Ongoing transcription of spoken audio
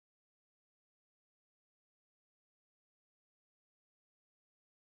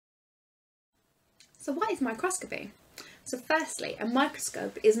So what is microscopy? So firstly, a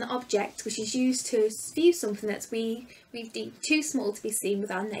microscope is an object which is used to view something that we've deemed too small to be seen with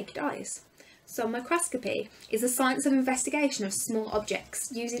our naked eyes. So microscopy is a science of investigation of small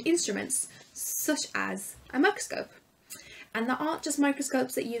objects using instruments such as a microscope. And there aren't just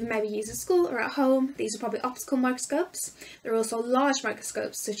microscopes that you've maybe used at school or at home. These are probably optical microscopes. There are also large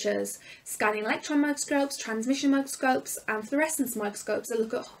microscopes such as scanning electron microscopes, transmission microscopes and fluorescence microscopes that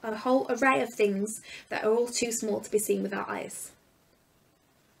look at a whole array of things that are all too small to be seen with our eyes.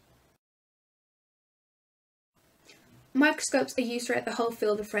 Microscopes are used throughout the whole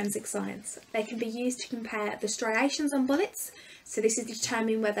field of forensic science. They can be used to compare the striations on bullets, so this is to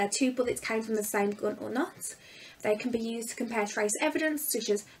determine whether two bullets came from the same gun or not. They can be used to compare trace evidence such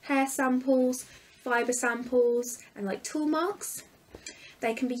as hair samples, fibre samples and tool marks.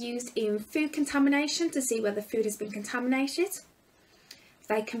 They can be used in food contamination to see whether food has been contaminated.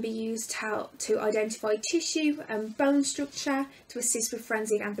 They can be used to identify tissue and bone structure to assist with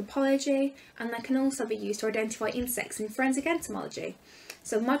forensic anthropology, and they can also be used to identify insects in forensic entomology.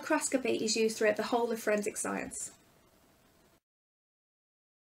 So microscopy is used throughout the whole of forensic science.